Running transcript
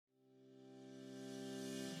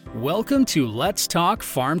Welcome to Let's Talk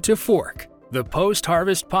Farm to Fork, the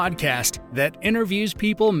post-harvest podcast that interviews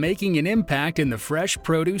people making an impact in the fresh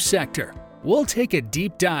produce sector. We'll take a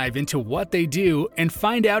deep dive into what they do and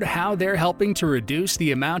find out how they're helping to reduce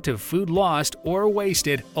the amount of food lost or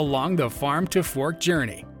wasted along the farm to fork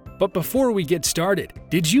journey. But before we get started,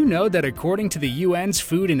 did you know that according to the UN's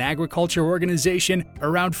Food and Agriculture Organization,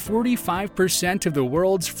 around 45% of the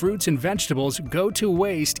world's fruits and vegetables go to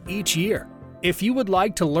waste each year? If you would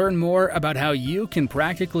like to learn more about how you can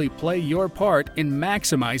practically play your part in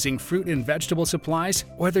maximizing fruit and vegetable supplies,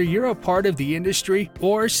 whether you're a part of the industry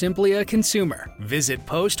or simply a consumer, visit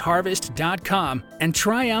postharvest.com and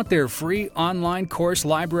try out their free online course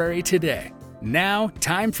library today. Now,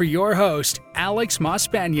 time for your host, Alex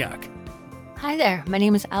Mospaniuk. Hi there, my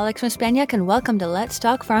name is Alex Mospaniuk, and welcome to Let's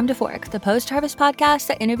Talk Farm to Fork, the post-harvest podcast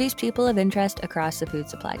that interviews people of interest across the food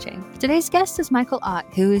supply chain. Today's guest is Michael Ott,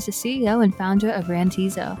 who is the CEO and founder of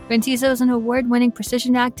Rantizo. Rantizo is an award-winning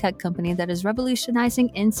precision ag tech company that is revolutionizing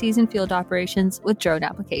in-season field operations with drone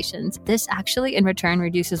applications. This actually, in return,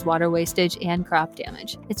 reduces water wastage and crop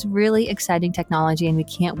damage. It's really exciting technology, and we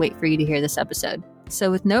can't wait for you to hear this episode.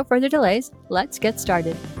 So with no further delays, let's get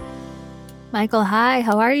started. Michael, hi,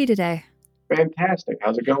 how are you today? Fantastic.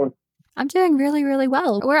 How's it going? I'm doing really, really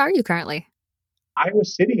well. Where are you currently? Iowa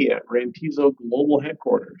City at Rantizo Global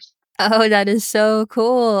Headquarters. Oh, that is so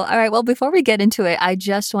cool. All right. Well, before we get into it, I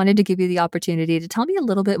just wanted to give you the opportunity to tell me a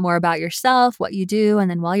little bit more about yourself, what you do,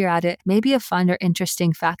 and then while you're at it, maybe a fun or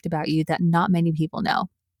interesting fact about you that not many people know.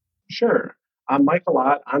 Sure. I'm Michael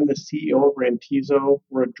Ott. I'm the CEO of Rantizo.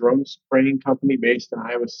 We're a drone spraying company based in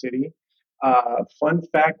Iowa City. Fun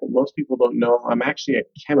fact that most people don't know, I'm actually a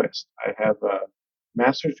chemist. I have a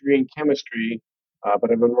master's degree in chemistry,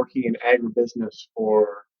 but I've been working in agribusiness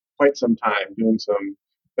for quite some time, doing some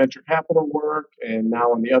venture capital work, and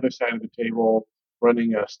now on the other side of the table,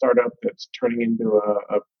 running a startup that's turning into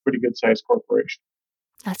a pretty good-sized corporation.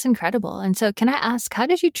 That's incredible. And so can I ask, how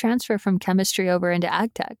did you transfer from chemistry over into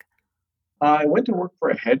ag tech? I went to work for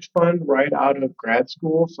a hedge fund right out of grad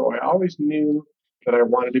school, so I always knew that I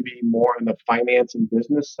wanted to be more on the finance and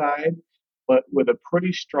business side, but with a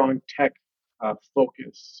pretty strong tech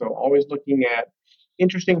focus. So always looking at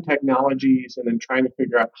interesting technologies and then trying to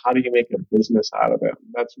figure out how do you make a business out of it.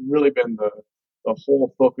 That's really been the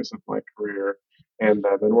whole focus of my career. And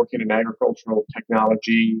I've been working in agricultural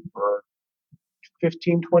technology for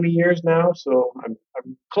 15, 20 years now, so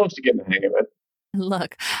I'm close to getting the hang of it.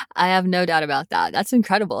 Look, I have no doubt about that. That's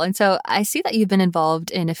incredible. And so I see that you've been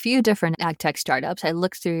involved in a few different ag tech startups. I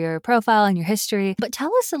looked through your profile and your history, but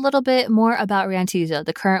tell us a little bit more about Rantizo,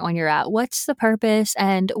 the current one you're at. What's the purpose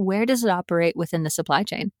and where does it operate within the supply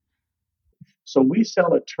chain? So we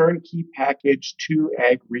sell a turnkey package to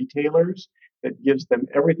ag retailers that gives them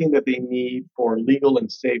everything that they need for legal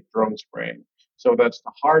and safe drone spraying. So that's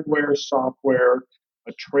the hardware, software,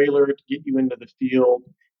 a trailer to get you into the field,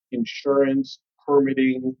 insurance,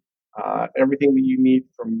 permitting, everything that you need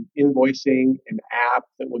from invoicing, an app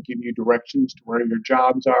that will give you directions to where your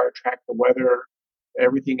jobs are, track the weather,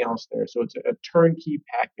 everything else there. So it's a turnkey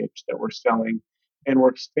package that we're selling, and we're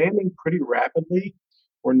expanding pretty rapidly.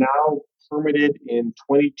 We're now permitted in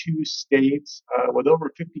 22 states with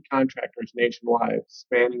over 50 contractors nationwide,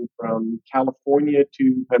 spanning from California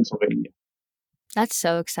to Pennsylvania. That's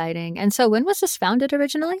so exciting. And so when was this founded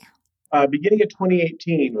originally? Beginning of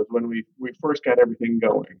 2018 was when we first got everything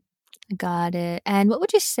going. Got it. And what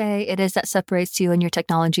would you say it is that separates you and your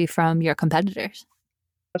technology from your competitors?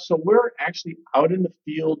 So we're actually out in the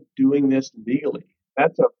field doing this legally.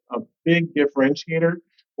 That's a big differentiator.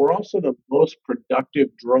 We're also the most productive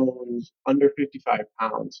drones under 55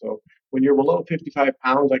 pounds. So when you're below 55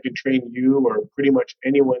 pounds, I can train you or pretty much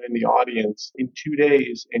anyone in the audience in 2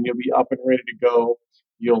 days, and you'll be up and ready to go.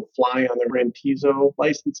 You'll fly on the Rantizo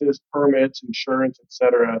licenses, permits, insurance,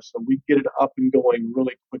 etc. So we get it up and going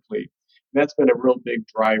really quickly. And that's been a real big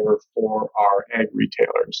driver for our ag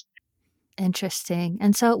retailers. Interesting.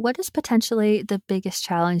 And so what is potentially the biggest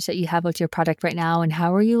challenge that you have with your product right now, and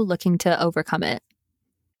how are you looking to overcome it?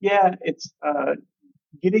 Yeah, it's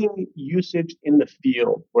getting usage in the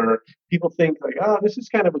field where people think like, oh, this is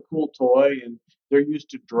kind of a cool toy, and they're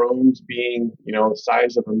used to drones being, the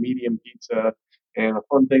size of a medium pizza and a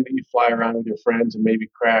fun thing that you fly around with your friends and maybe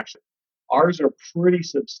crash. Ours are pretty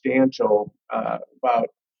substantial, about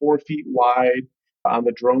 4 feet wide on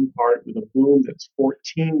the drone part with a boom that's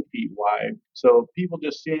 14 feet wide. So people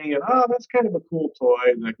just seeing it, oh, that's kind of a cool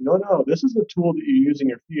toy. And like, no, this is a tool that you use in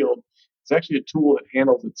your field. It's actually a tool that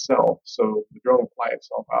handles itself. So the drone will fly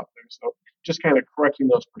itself out there. So just kind of correcting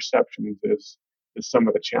those perceptions is some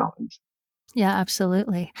of the challenge. Yeah,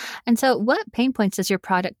 absolutely. And so, what pain points does your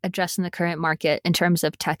product address in the current market in terms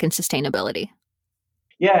of tech and sustainability?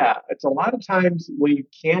 Yeah, it's a lot of times when you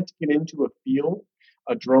can't get into a field,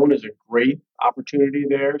 a drone is a great opportunity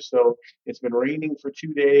there. So it's been raining for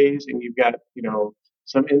 2 days and you've got,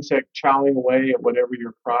 some insect chowing away at whatever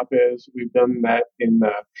your crop is. We've done that in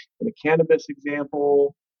the cannabis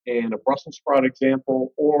example, and a Brussels sprout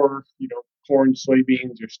example, or, corn,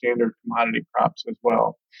 soybeans, your standard commodity crops as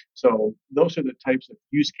well. So those are the types of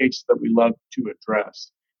use cases that we love to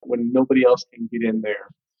address when nobody else can get in there.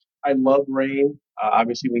 I love rain.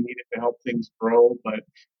 Obviously, we need it to help things grow, but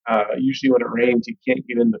usually when it rains, you can't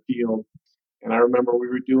get in the field. And I remember we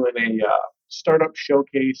were doing a startup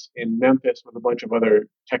showcase in Memphis with a bunch of other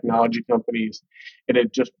technology companies, and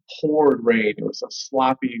it just poured rain. It was a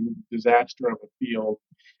sloppy disaster of a field,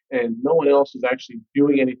 and no one else was actually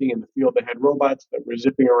doing anything in the field. They had robots that were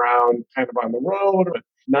zipping around kind of on the road, but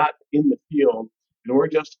not in the field. And we're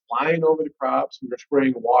just flying over the crops. We were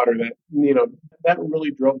spraying water. That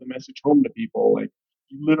really drove the message home to people. Like,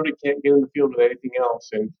 you literally can't get in the field with anything else,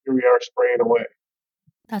 and here we are spraying away.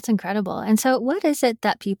 That's incredible. And so, what is it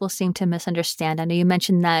that people seem to misunderstand? I know you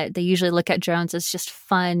mentioned that they usually look at drones as just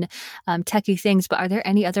fun, techie things, but are there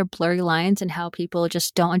any other blurry lines in how people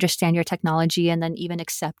just don't understand your technology and then even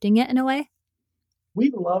accepting it in a way? We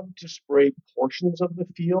love to spray portions of the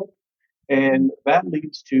field, and that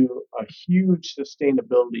leads to a huge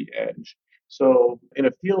sustainability edge. So, in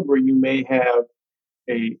a field where you may have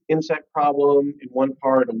a insect problem in one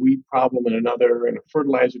part, a weed problem in another, and a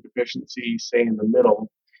fertilizer deficiency, say in the middle,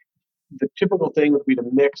 the typical thing would be to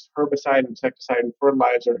mix herbicide, insecticide, and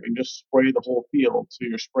fertilizer and just spray the whole field. So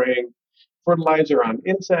you're spraying fertilizer on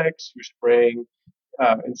insects, you're spraying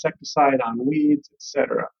insecticide on weeds,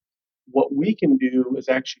 etc. What we can do is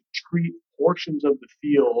actually treat portions of the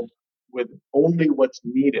field with only what's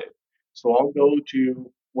needed. So I'll go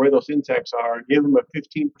to where those insects are, give them a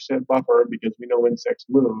 15% buffer because we know insects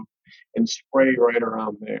move, and spray right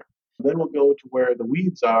around there. Then we'll go to where the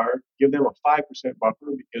weeds are, give them a 5% buffer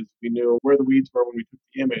because we knew where the weeds were when we took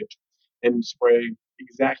the image, and spray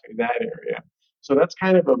exactly that area. So that's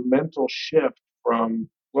kind of a mental shift from,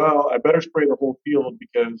 well, I better spray the whole field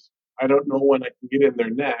because I don't know when I can get in there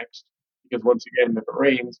next. Because once again, if it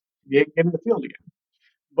rains, you can't get in the field again.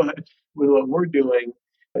 But with what we're doing,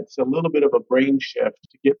 it's a little bit of a brain shift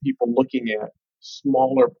to get people looking at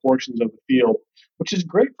smaller portions of the field, which is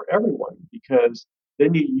great for everyone because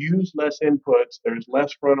then you use less inputs, there's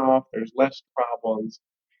less runoff, there's less problems,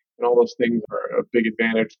 and all those things are a big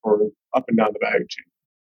advantage for up and down the value chain.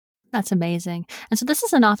 That's amazing. And so, this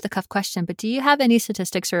is an off the cuff question, but do you have any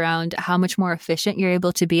statistics around how much more efficient you're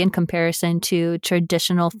able to be in comparison to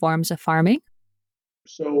traditional forms of farming?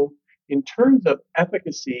 So, in terms of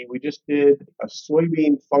efficacy, we just did a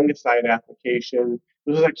soybean fungicide application.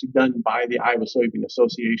 This was actually done by the Iowa Soybean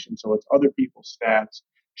Association, so it's other people's stats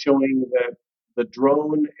showing that the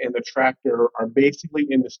drone and the tractor are basically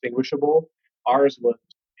indistinguishable. Ours was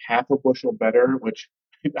half a bushel better, which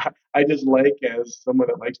I just like as someone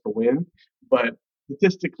that likes to win, but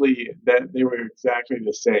statistically, that they were exactly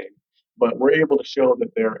the same. But we're able to show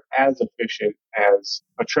that they're as efficient as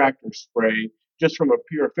a tractor spray just from a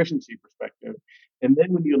pure efficiency perspective. And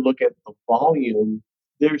then when you look at the volume,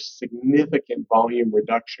 there's significant volume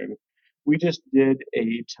reduction. We just did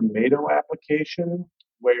a tomato application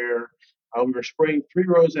where we were spraying 3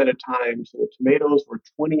 rows at a time. So the tomatoes were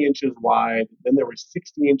 20 inches wide, then there were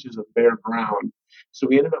 60 inches of bare ground. So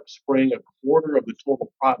we ended up spraying a quarter of the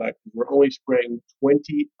total product. We're only spraying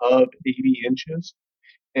 20 of 80 inches.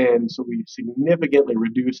 And so we significantly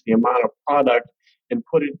reduced the amount of product and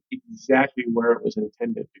put it exactly where it was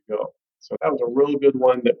intended to go. So that was a real good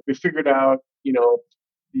one that we figured out,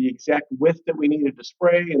 the exact width that we needed to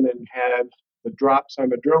spray and then had the drops on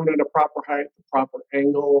the drone at a proper height, the proper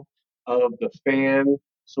angle of the fan.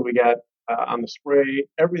 So we got on the spray,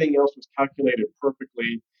 everything else was calculated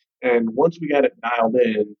perfectly. And once we got it dialed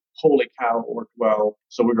in, holy cow, it worked well.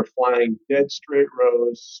 So we were flying dead straight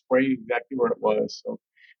rows, spraying exactly where it was. So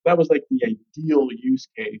that was like the ideal use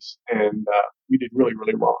case, and we did really,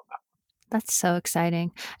 really well on that. That's so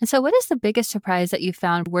exciting. And so, what is the biggest surprise that you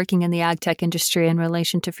found working in the ag tech industry in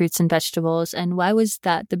relation to fruits and vegetables? And why was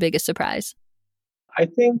that the biggest surprise? I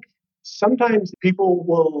think sometimes people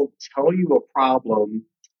will tell you a problem,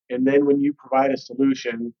 and then when you provide a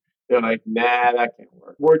solution, they're like, nah, that can't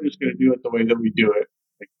work. We're just going to do it the way that we do it.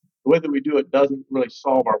 Like, the way that we do it doesn't really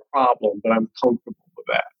solve our problem, but I'm comfortable with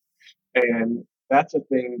that. And that's a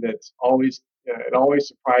thing that's always, it always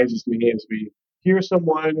surprises me as we hear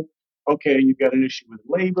someone, okay, you've got an issue with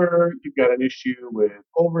labor, you've got an issue with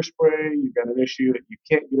overspray, you've got an issue that you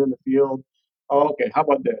can't get in the field. oh, okay, how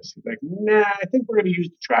about this? He's like, nah, I think we're going to use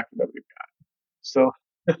the tractor that we've got. So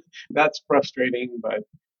that's frustrating, but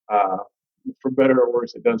uh, for better or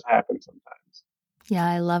worse, it does happen sometimes. Yeah,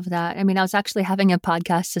 I love that. I mean, I was actually having a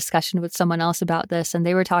podcast discussion with someone else about this, and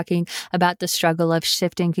they were talking about the struggle of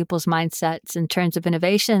shifting people's mindsets in terms of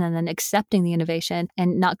innovation and then accepting the innovation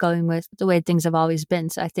and not going with the way things have always been.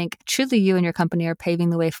 So I think truly you and your company are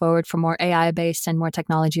paving the way forward for more AI-based and more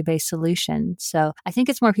technology-based solutions. So I think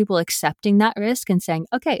it's more people accepting that risk and saying,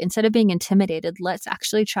 okay, instead of being intimidated, let's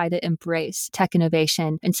actually try to embrace tech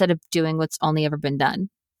innovation instead of doing what's only ever been done.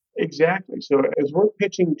 Exactly. So as we're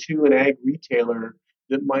pitching to an ag retailer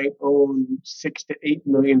that might own $6 to $8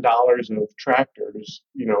 million of tractors,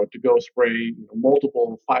 to go spray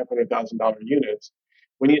multiple $500,000 units,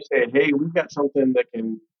 when you say, "Hey, we've got something that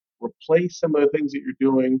can replace some of the things that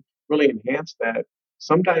you're doing, really enhance that,"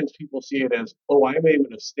 sometimes people see it as, "Oh, I made a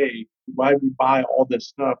mistake. Why would we buy all this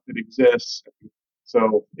stuff that exists?"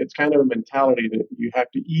 So it's kind of a mentality that you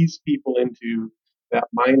have to ease people into that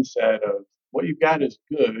mindset of what you've got is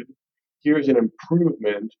good. Here's an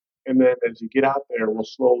improvement. And then as you get out there, we'll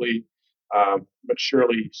slowly but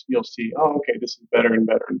surely you'll see, oh, okay, this is better and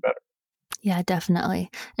better and better. Yeah, definitely.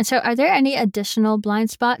 And so are there any additional blind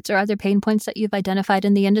spots or other pain points that you've identified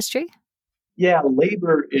in the industry? Yeah,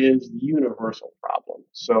 labor is the universal problem.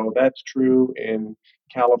 So that's true in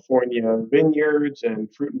California vineyards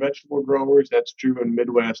and fruit and vegetable growers. That's true in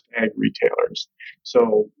Midwest ag retailers.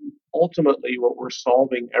 So ultimately, what we're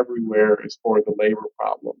solving everywhere is for the labor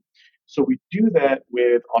problem. So we do that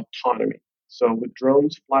with autonomy. So with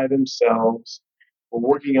drones fly themselves, we're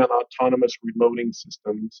working on autonomous reloading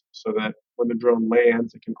systems so that when the drone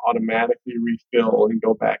lands, it can automatically refill and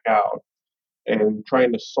go back out, and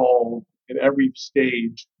trying to solve in every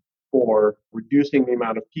stage for reducing the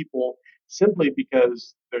amount of people simply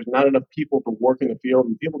because there's not enough people to work in the field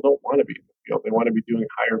and people don't want to be in the field. They want to be doing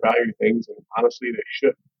higher value things, and honestly, they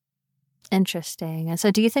should. Interesting. And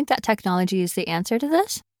so do you think that technology is the answer to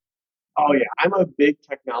this? Oh, yeah, I'm a big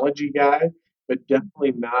technology guy, but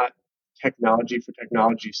definitely not technology for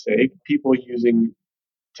technology's sake. People using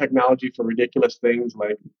technology for ridiculous things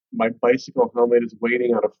like my bicycle helmet is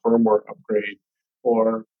waiting on a firmware upgrade,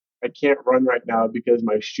 or I can't run right now because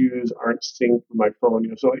my shoes aren't synced with my phone.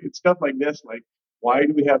 So it's stuff like this. Like, why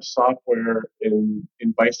do we have software in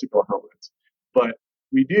bicycle helmets? But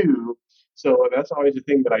we do. So that's always the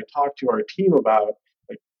thing that I talk to our team about.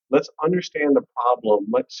 Like, let's understand the problem.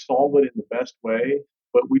 Let's solve it in the best way.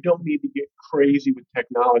 But we don't need to get crazy with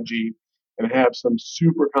technology and have some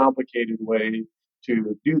super complicated way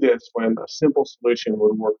to do this when a simple solution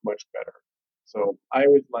would work much better. So I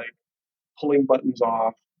would like pulling buttons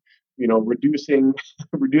off, reducing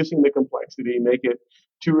reducing the complexity, make it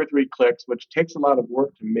 2 or 3 clicks, which takes a lot of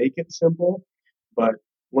work to make it simple, but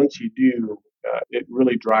once you do, it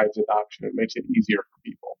really drives adoption. It makes it easier for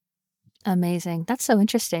people. Amazing. That's so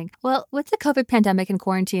interesting. Well, with the COVID pandemic and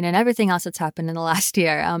quarantine and everything else that's happened in the last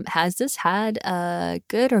year, has this had a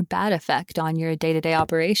good or bad effect on your day-to-day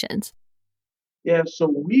operations? Yeah, so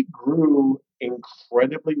we grew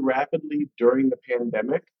incredibly rapidly during the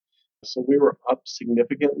pandemic. So we were up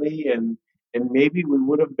significantly, and maybe we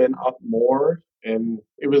would have been up more. And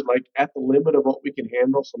it was like at the limit of what we can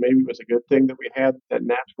handle. So maybe it was a good thing that we had that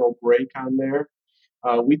natural break on there.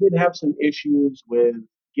 We did have some issues with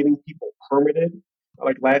getting people permitted.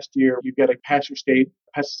 Like last year, you've got to pass your state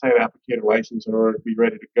pesticide applicator license in order to be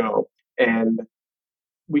ready to go. And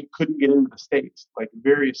we couldn't get into the states. Like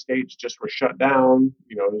various states just were shut down,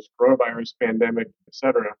 this coronavirus pandemic, et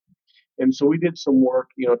cetera. And so we did some work,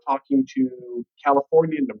 talking to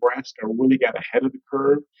California and Nebraska really got ahead of the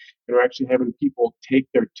curve, and we're actually having people take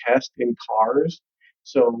their test in cars.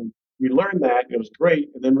 So we learned that, and it was great.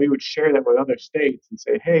 And then we would share that with other states and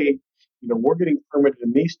say, hey, we're getting permitted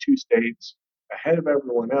in these 2 states ahead of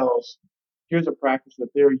everyone else. Here's a practice that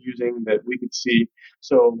they're using that we could see.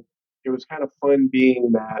 So it was kind of fun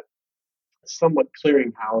being that somewhat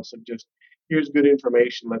clearinghouse of just here's good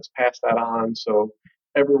information, let's pass that on so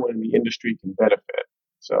everyone in the industry can benefit.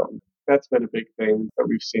 So that's been a big thing that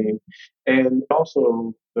we've seen. And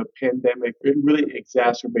also the pandemic, it really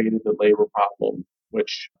exacerbated the labor problem,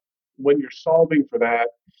 which when you're solving for that,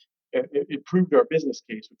 it proved our business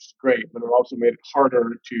case, which is great, but it also made it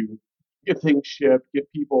harder to get things shipped,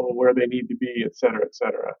 get people where they need to be, et cetera, et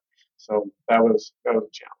cetera. So that was a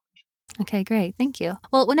challenge. Okay, great. Thank you.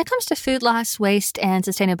 Well, when it comes to food loss, waste, and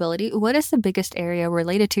sustainability, what is the biggest area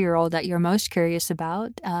related to your role that you're most curious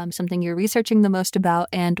about, something you're researching the most about,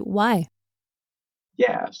 and why?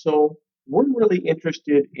 Yeah, so we're really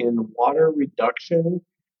interested in water reduction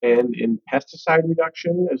and in pesticide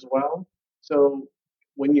reduction as well. So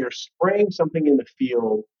when you're spraying something in the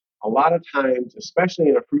field, a lot of times, especially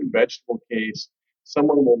in a fruit and vegetable case,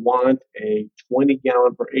 someone will want a 20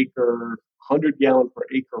 gallon per acre, 100 gallon per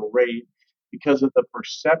acre rate because of the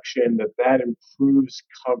perception that that improves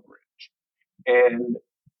coverage. And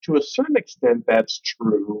to a certain extent, that's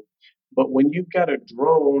true. But when you've got a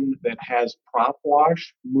drone that has prop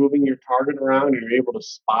wash moving your target around and you're able to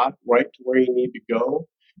spot right to where you need to go,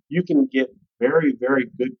 you can get very, very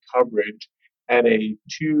good coverage at a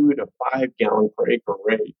 2 to 5 gallon per acre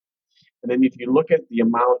rate. And then if you look at the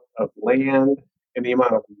amount of land and the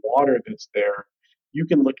amount of water that's there, you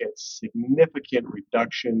can look at significant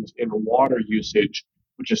reductions in water usage,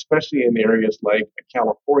 which especially in areas like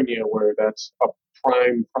California, where that's a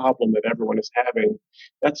prime problem that everyone is having,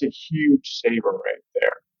 that's a huge saver right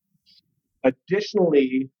there.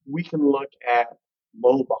 Additionally, we can look at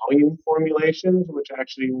low volume formulations, which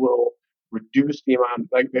actually will reduce the amount.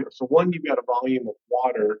 So one, you've got a volume of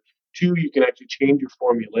water. Two, you can actually change your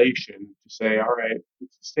formulation to say, all right,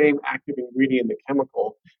 it's the same active ingredient in the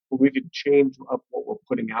chemical, but we could change up what we're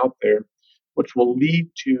putting out there, which will lead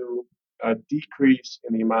to a decrease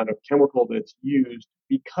in the amount of chemical that's used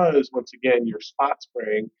because, once again, you're spot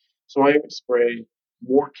spraying. So I spray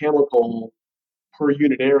more chemical per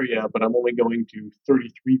unit area, but I'm only going to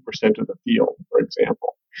 33% of the field, for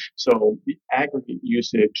example. So the aggregate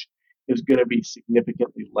usage is going to be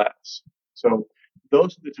significantly less. So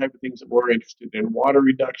those are the type of things that we're interested in: water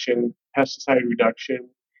reduction, pesticide reduction,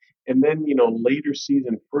 and then, later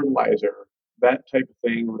season fertilizer, that type of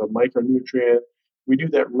thing with a micronutrient. We do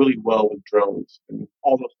that really well with drones, and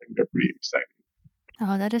all those things are pretty exciting.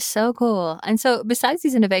 Oh, that is so cool. And so besides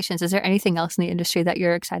these innovations, is there anything else in the industry that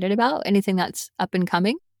you're excited about? Anything that's up and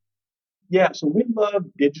coming? Yeah, so we love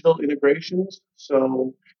digital integrations.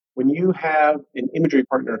 So when you have an imagery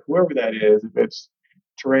partner, whoever that is, if it's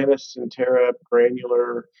Taranis, Centera,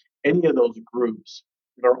 Granular, any of those groups,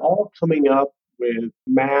 they're all coming up with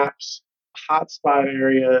maps, hotspot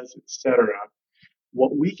areas, etc.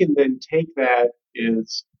 What we can then take that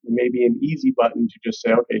is maybe an easy button to just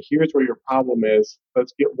say, okay, here's where your problem is.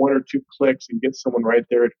 Let's get 1 or 2 clicks and get someone right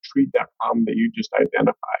there to treat that problem that you just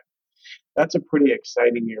identified. That's a pretty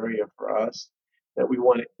exciting area for us that we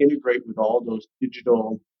want to integrate with all those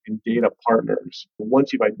digital and data partners.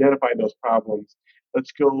 Once you've identified those problems,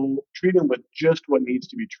 let's go treat them with just what needs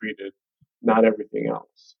to be treated, not everything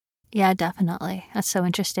else. Yeah, definitely. That's so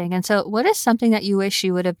interesting. And so what is something that you wish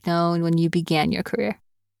you would have known when you began your career?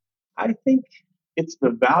 I think it's the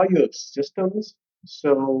value of systems.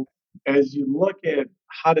 So as you look at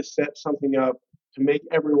how to set something up to make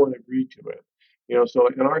everyone agree to it, so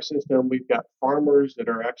in our system, we've got farmers that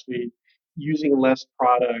are actually using less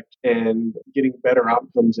product and getting better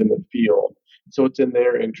outcomes in the field. So it's in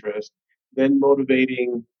their interest. Then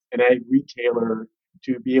motivating an ag retailer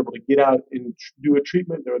to be able to get out and do a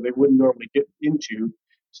treatment that they wouldn't normally get into.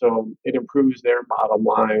 So it improves their bottom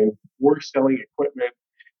line. We're selling equipment.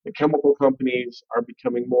 The chemical companies are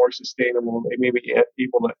becoming more sustainable. They may be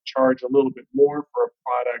able to charge a little bit more for a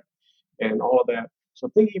product and all of that. So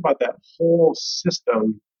thinking about that whole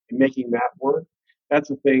system and making that work, that's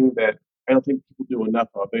a thing that I don't think people do enough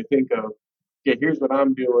of. They think of, okay, here's what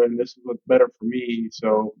I'm doing. This is what's better for me.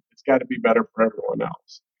 So it's got to be better for everyone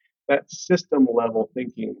else. That system level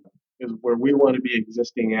thinking is where we want to be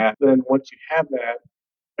existing at. Then once you have that,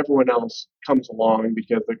 everyone else comes along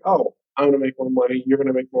because oh, I'm going to make more money. You're going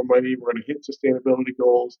to make more money. We're going to hit sustainability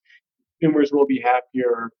goals. Consumers will be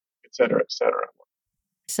happier, et cetera, et cetera.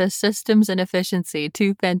 So systems and efficiency,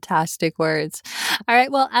 2 fantastic words. All right.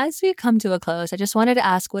 Well, as we come to a close, I just wanted to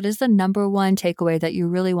ask, what is the number one takeaway that you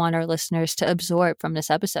really want our listeners to absorb from this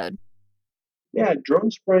episode? Yeah,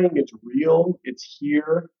 drone spraying is real. It's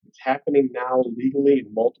here. It's happening now legally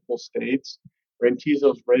in multiple states.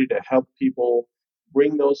 Rantizo is ready to help people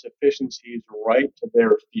bring those efficiencies right to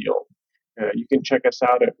their field. You can check us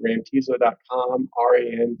out at rantizo.com,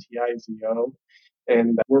 RANTIZO,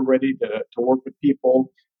 and we're ready to work with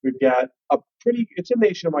people. We've got it's a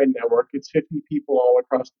nationwide network. It's 50 people all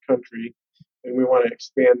across the country, and we want to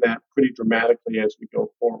expand that pretty dramatically as we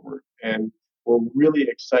go forward. And we're really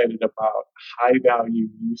excited about high value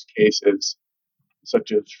use cases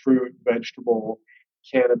such as fruit, vegetable,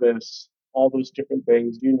 cannabis, all those different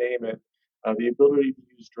things, you name it. The ability to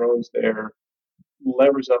use drones there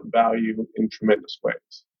levers up value in tremendous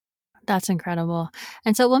ways. That's incredible.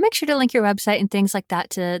 And so we'll make sure to link your website and things like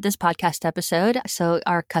that to this podcast episode so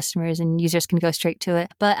our customers and users can go straight to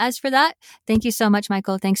it. But as for that, thank you so much,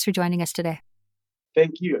 Michael. Thanks for joining us today.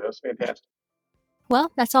 Thank you. That was fantastic. Well,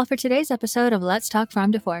 that's all for today's episode of Let's Talk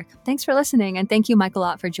Farm to Fork. Thanks for listening, and thank you, Michael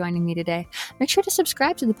Ott, for joining me today. Make sure to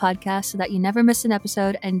subscribe to the podcast so that you never miss an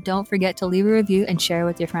episode, and don't forget to leave a review and share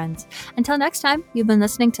with your friends. Until next time, you've been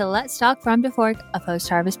listening to Let's Talk Farm to Fork, a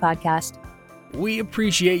post-harvest podcast. We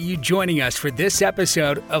appreciate you joining us for this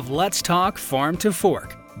episode of Let's Talk Farm to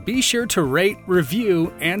Fork. Be sure to rate,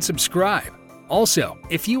 review, and subscribe. Also,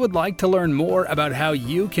 if you would like to learn more about how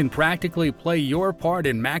you can practically play your part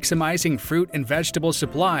in maximizing fruit and vegetable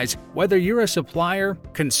supplies, whether you're a supplier,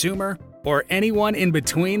 consumer, or anyone in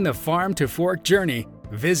between the farm to fork journey,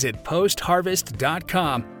 visit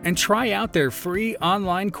postharvest.com and try out their free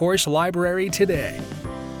online course library today.